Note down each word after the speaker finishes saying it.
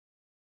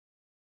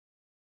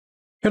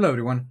Hello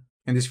everyone.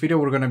 In this video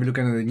we're going to be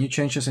looking at the new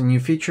changes and new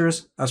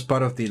features as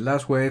part of the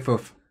last wave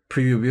of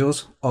preview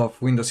builds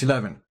of Windows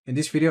 11. In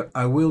this video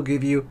I will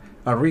give you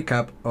a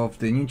recap of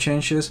the new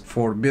changes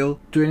for build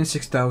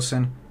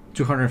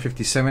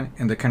 26257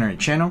 in the Canary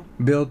channel,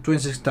 build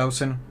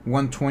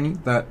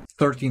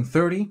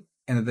 26120.1330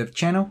 in the dev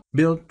channel,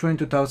 build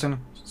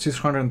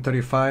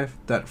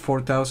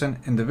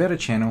 22635.4000 in the beta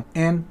channel,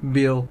 and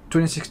build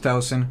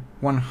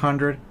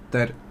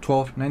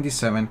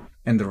 26100.1297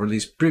 in the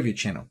release preview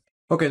channel.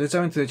 Okay, let's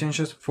dive into the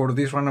changes for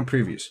these random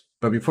previews.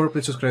 But before,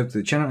 please subscribe to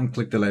the channel and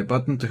click the like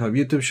button to help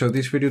YouTube show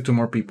this video to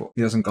more people.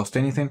 It doesn't cost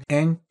anything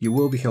and you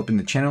will be helping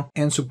the channel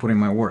and supporting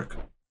my work.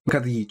 Look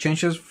at the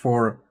changes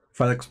for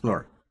File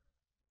Explorer.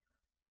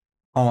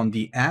 On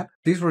the app,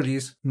 this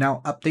release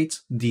now updates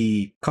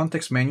the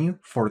context menu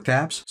for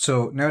tabs.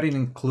 So now it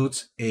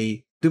includes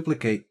a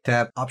duplicate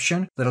tab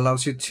option that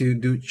allows you to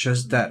do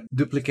just that,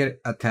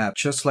 duplicate a tab,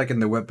 just like in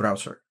the web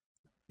browser.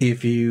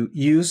 If you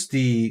use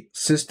the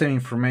System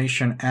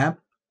Information app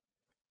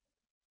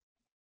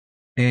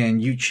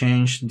and you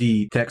change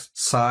the text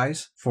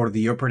size for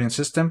the operating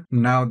system,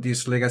 now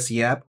this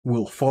legacy app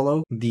will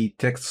follow the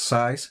text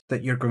size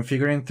that you're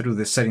configuring through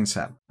the Settings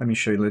app. Let me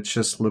show you. Let's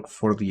just look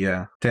for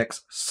the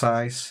text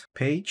size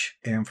page.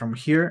 And from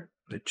here,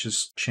 let's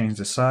just change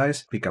the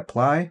size, click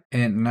Apply.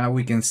 And now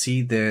we can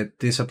see that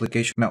this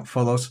application now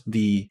follows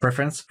the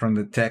preference from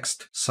the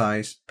text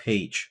size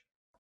page.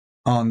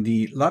 On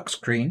the lock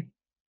screen,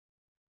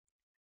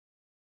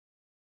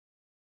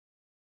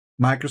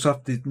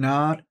 Microsoft did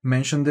not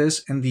mention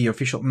this in the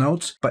official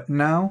notes, but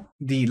now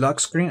the lock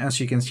screen, as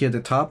you can see at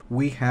the top,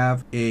 we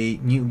have a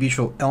new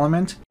visual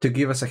element to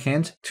give us a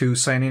hint to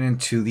sign in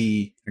into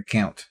the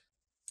account.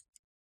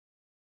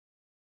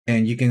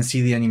 And you can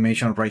see the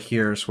animation right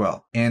here as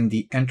well. And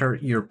the enter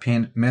your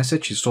PIN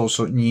message is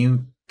also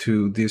new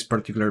to this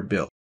particular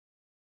build.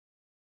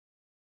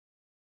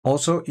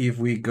 Also, if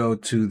we go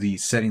to the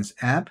Settings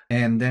app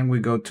and then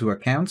we go to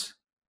Accounts,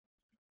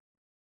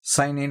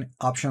 Sign in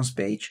Options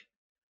page,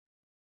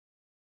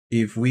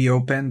 if we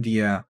open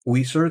the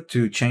wizard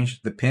to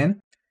change the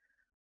PIN,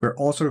 we're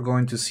also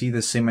going to see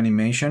the same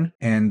animation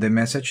and the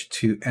message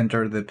to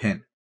enter the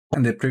PIN.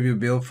 In the preview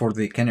build for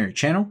the Canary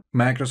channel,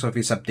 Microsoft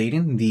is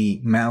updating the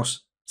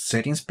mouse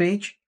settings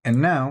page, and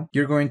now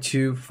you're going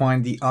to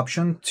find the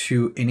option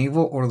to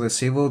enable or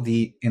disable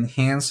the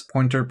Enhanced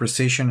Pointer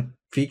Precision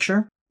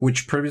feature,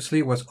 which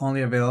previously was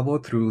only available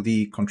through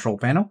the control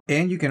panel,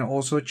 and you can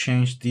also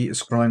change the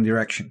scrolling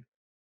direction.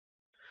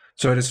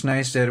 So it is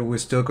nice that we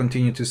still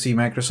continue to see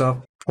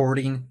Microsoft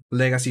porting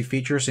legacy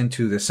features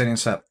into the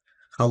Settings app.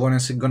 How long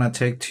is it going to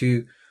take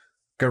to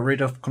get rid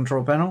of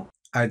control panel?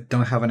 I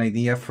don't have an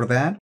idea for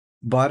that,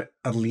 but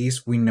at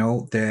least we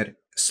know that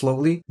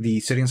slowly the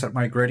settings are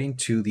migrating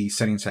to the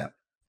Settings app.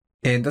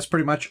 And that's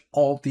pretty much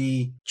all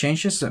the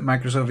changes that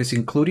Microsoft is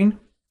including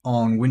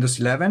on Windows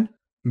 11,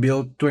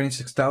 build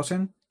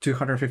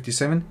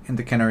 26257 in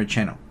the Canary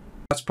channel.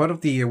 As part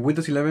of the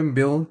Windows 11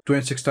 build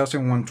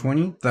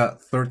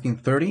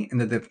 26120.1330 in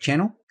the dev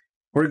channel,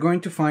 we're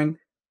going to find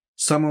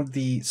some of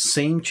the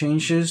same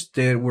changes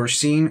that we're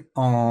seeing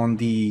on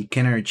the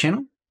Canary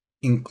channel,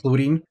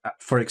 including,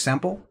 for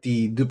example,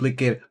 the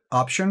duplicate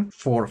option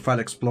for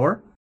File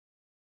Explorer.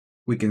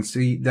 We can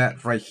see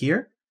that right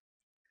here.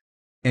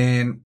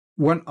 And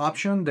one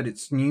option that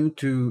is new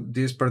to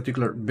this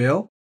particular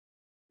build,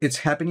 it's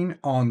happening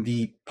on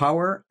the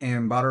power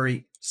and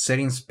battery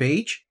settings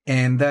page,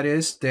 and that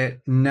is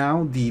that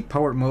now the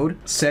power mode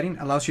setting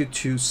allows you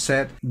to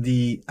set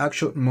the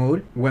actual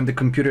mode when the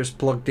computer is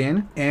plugged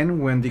in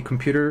and when the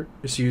computer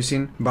is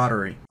using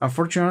battery.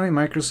 Unfortunately,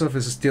 Microsoft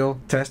is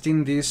still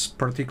testing this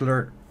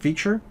particular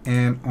feature,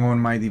 and on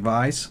my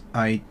device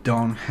I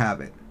don't have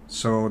it,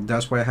 so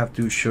that's why I have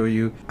to show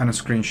you on a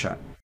screenshot,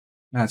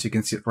 as you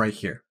can see it right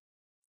here.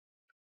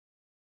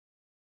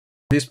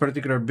 This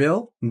particular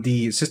build,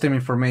 the System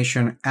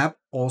Information app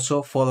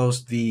also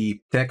follows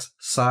the text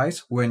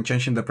size when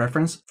changing the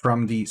preference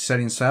from the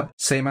Settings app,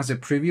 same as the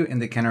preview in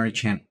the Canary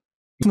channel.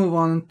 Let's move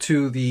on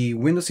to the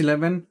Windows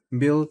 11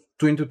 build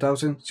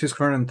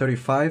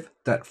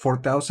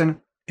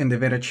 22635.4000 in the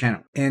beta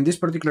channel. In this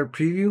particular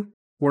preview,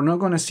 we're not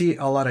going to see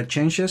a lot of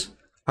changes.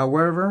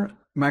 However,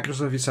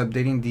 Microsoft is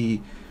updating the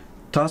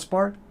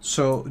taskbar,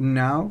 so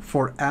now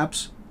for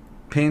apps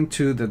pinned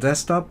to the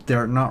desktop,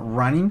 they're not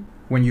running.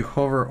 When you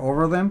hover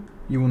over them,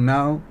 you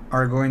now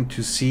are going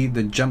to see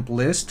the jump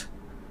list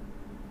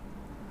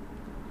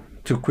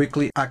to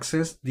quickly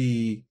access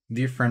the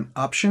different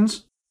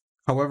options.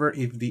 However,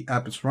 if the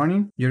app is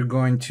running, you're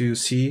going to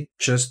see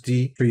just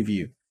the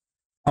preview.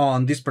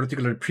 On this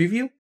particular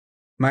preview,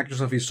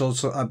 Microsoft is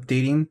also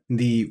updating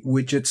the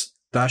widgets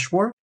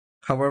dashboard.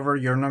 However,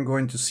 you're not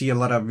going to see a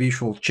lot of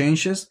visual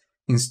changes.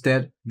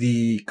 Instead,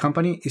 the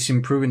company is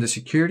improving the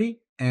security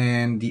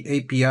and the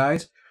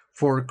APIs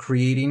for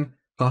creating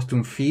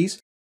custom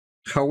feeds.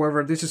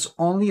 However, this is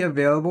only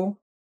available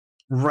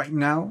right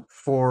now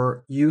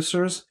for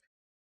users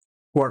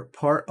who are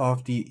part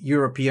of the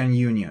European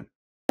Union.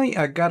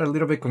 I got a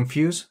little bit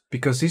confused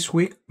because this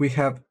week we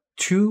have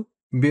two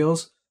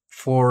builds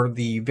for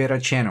the beta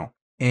channel.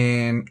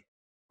 And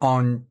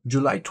on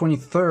July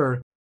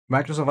 23rd,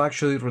 Microsoft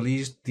actually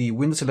released the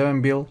Windows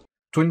 11 build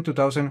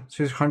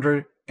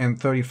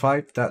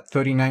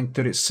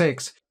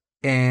 22,635.3936,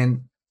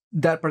 and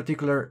that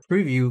particular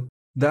preview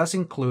does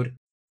include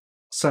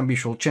some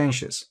visual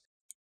changes.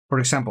 For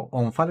example,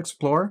 on File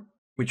Explorer,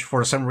 which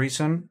for some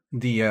reason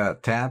the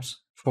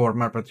tabs for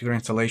my particular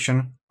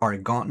installation are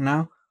gone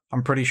now.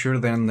 I'm pretty sure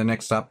that in the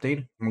next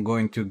update I'm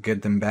going to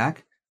get them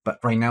back, but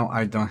right now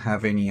I don't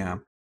have any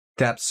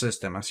tab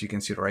system, as you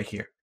can see right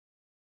here.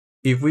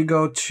 If we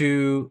go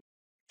to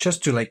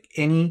just to like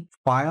any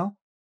file,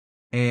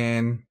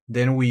 and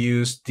then we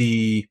use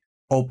the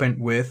Open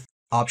With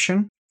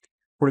option,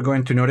 we're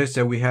going to notice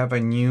that we have a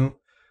new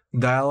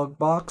dialog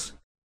box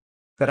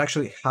that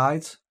actually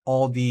hides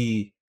all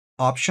the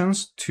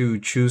options to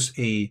choose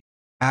a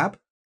app.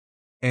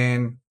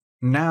 And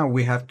now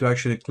we have to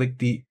actually click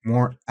the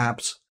More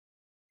Apps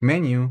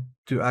menu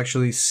to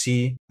actually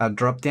see a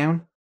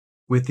drop-down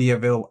with the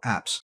available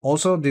apps.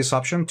 Also, this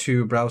option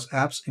to browse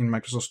apps in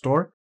Microsoft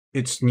Store,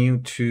 it's new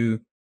to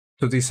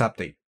this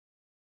update.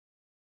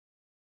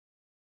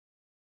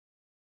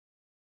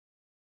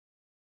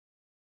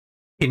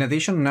 In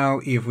addition, now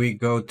if we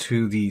go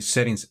to the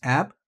Settings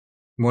app,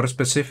 more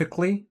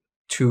specifically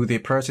to the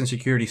Privacy and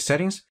Security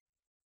settings,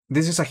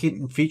 this is a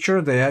hidden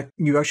feature that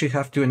you actually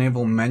have to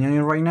enable manually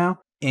right now,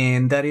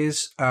 and that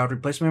is a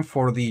replacement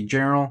for the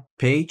general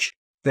page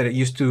that it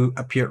used to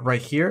appear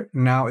right here.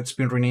 Now it's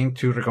been renamed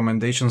to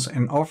Recommendations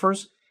and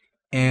Offers,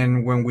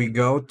 and when we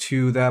go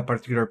to that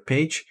particular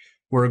page,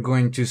 we're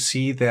going to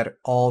see that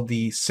all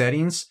the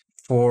settings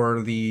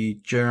for the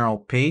general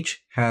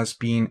page has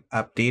been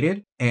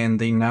updated, and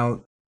they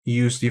now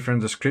use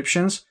different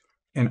descriptions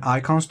and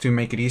icons to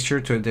make it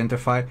easier to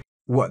identify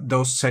what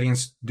those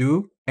settings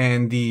do.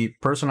 And the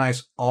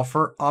personalized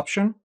offer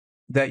option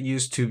that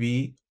used to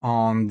be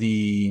on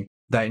the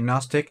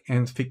diagnostic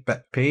and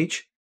feedback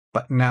page,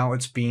 but now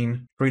it's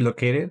being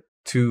relocated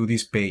to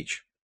this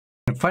page.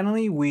 And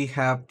finally, we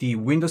have the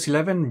Windows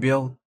 11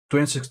 build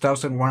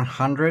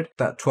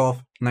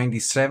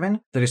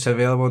 26100.1297 that is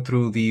available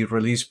through the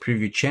release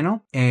preview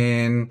channel.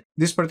 And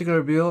this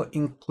particular build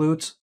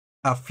includes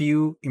a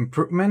few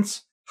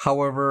improvements.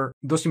 However,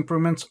 those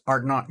improvements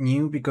are not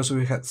new because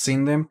we had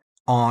seen them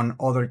on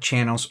other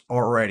channels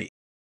already.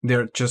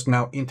 They're just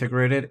now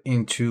integrated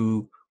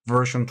into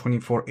version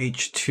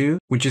 24H2,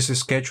 which is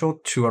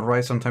scheduled to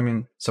arrive sometime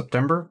in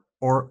September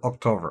or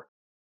October.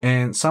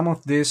 And some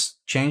of these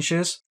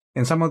changes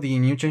and some of the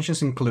new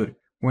changes include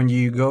when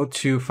you go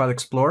to File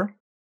Explorer,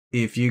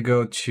 if you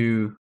go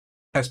to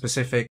a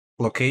specific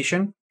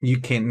location, you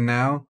can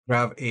now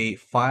grab a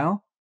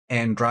file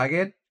and drag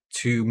it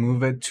to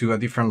move it to a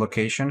different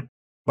location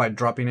by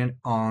dropping it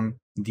on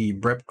the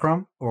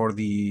breadcrumb or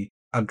the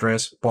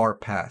address bar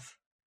path.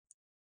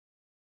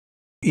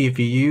 If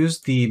you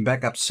use the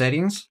backup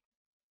settings,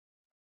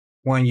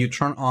 when you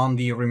turn on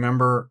the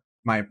Remember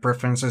My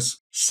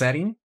Preferences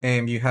setting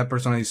and you have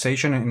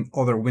personalization and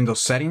other Windows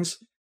settings,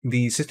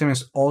 the system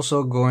is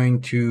also going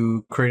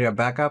to create a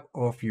backup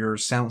of your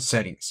sound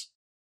settings.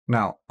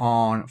 Now,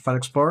 on File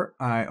Explorer,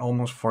 I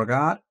almost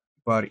forgot,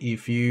 but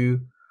if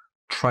you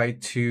try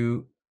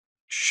to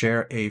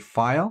share a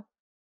file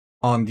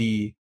on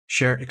the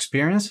Share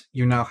Experience,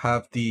 you now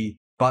have the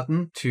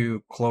button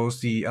to close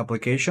the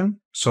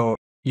application. So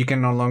you can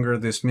no longer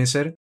dismiss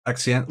it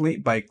accidentally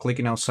by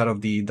clicking outside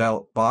of the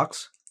dialog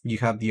box. You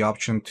have the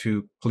option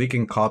to click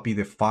and copy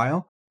the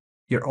file.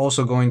 You're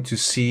also going to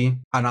see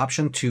an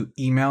option to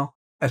email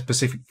a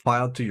specific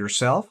file to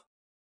yourself.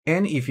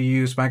 And if you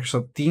use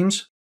Microsoft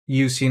Teams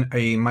using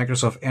a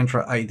Microsoft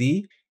Entra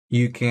ID,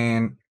 you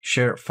can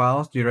share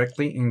files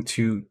directly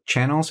into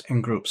channels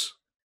and groups.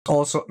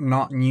 Also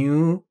not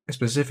new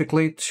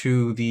specifically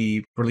to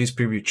the release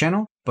preview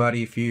channel, but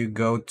if you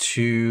go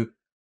to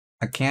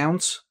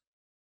Accounts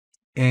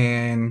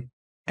and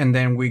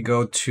then we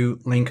go to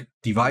Link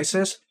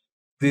Devices,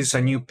 this is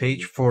a new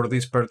page for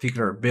this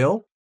particular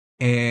build,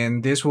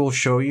 and this will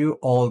show you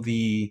all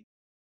the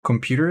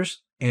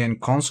computers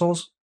and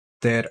consoles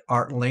that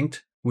are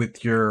linked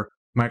with your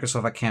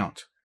Microsoft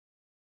account.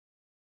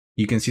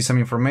 You can see some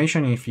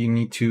information if you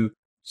need to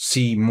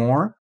see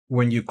more.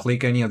 When you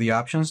click any of the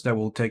options, that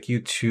will take you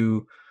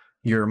to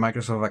your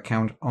Microsoft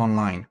account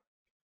online.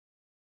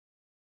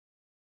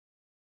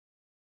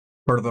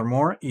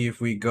 Furthermore,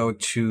 if we go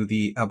to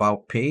the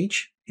About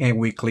page and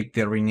we click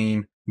the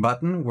Rename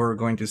button, we're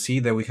going to see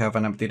that we have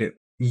an updated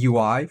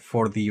UI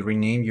for the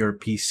Rename Your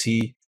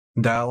PC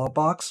dialog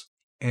box.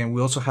 And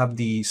we also have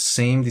the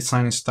same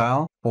design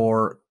style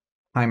for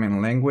time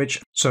and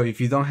language. So if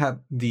you don't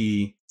have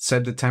the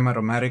Set the Time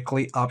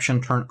Automatically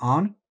option turned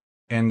on,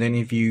 and then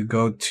if you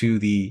go to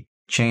the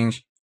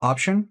Change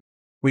option,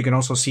 we can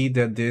also see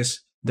that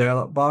this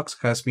dialog box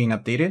has been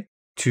updated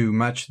to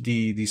match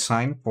the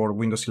design for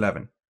Windows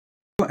 11.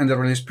 In the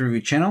release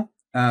preview channel,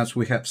 as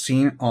we have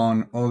seen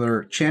on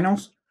other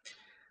channels,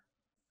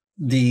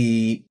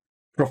 the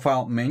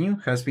profile menu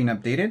has been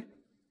updated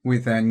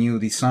with a new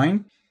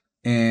design.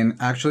 And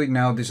actually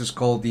now this is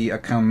called the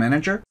Account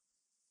Manager.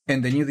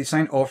 And the new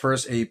design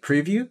offers a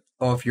preview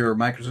of your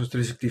Microsoft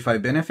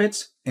 365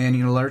 benefits and it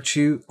alerts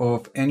you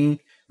of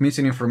any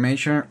missing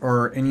information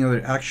or any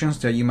other actions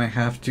that you might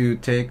have to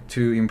take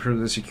to improve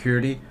the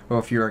security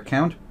of your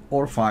account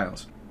or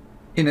files.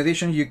 In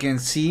addition, you can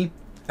see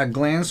a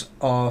glance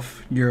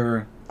of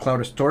your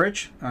cloud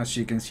storage, as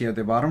you can see at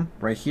the bottom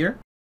right here.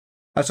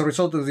 As a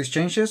result of these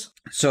changes,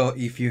 so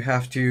if you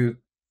have to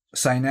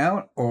sign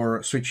out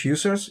or switch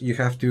users, you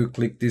have to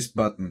click this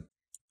button.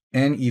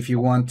 And if you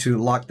want to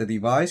lock the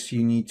device,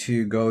 you need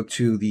to go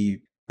to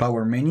the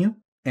power menu.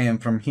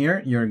 And from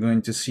here, you're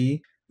going to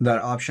see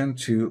that option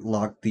to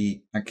lock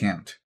the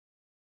account.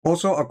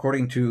 Also,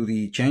 according to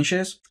the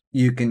changes,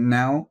 you can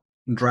now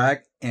drag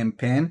and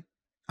pin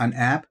an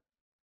app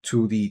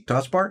to the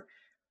taskbar,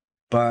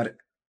 but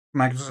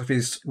Microsoft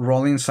is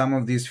rolling some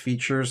of these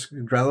features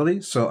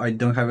gradually, so I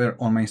don't have it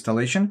on my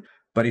installation.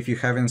 But if you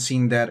haven't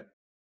seen that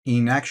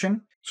in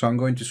action, so I'm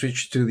going to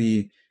switch to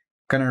the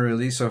current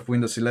release of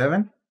Windows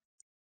 11.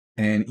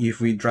 And if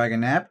we drag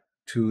an app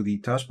to the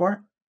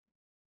taskbar,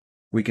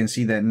 we can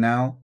see that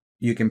now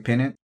you can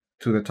pin it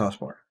to the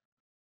taskbar.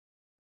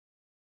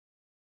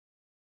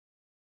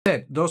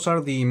 Those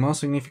are the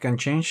most significant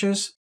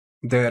changes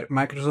that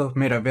Microsoft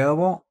made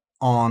available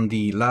on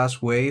the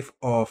last wave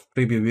of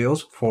preview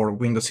builds for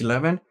Windows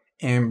 11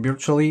 and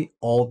virtually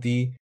all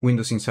the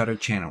Windows Insider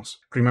channels.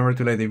 Remember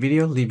to like the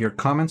video, leave your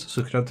comments,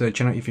 subscribe to the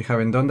channel if you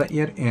haven't done that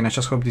yet, and I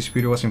just hope this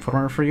video was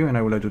informative for you, and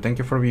I would like to thank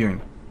you for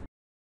viewing.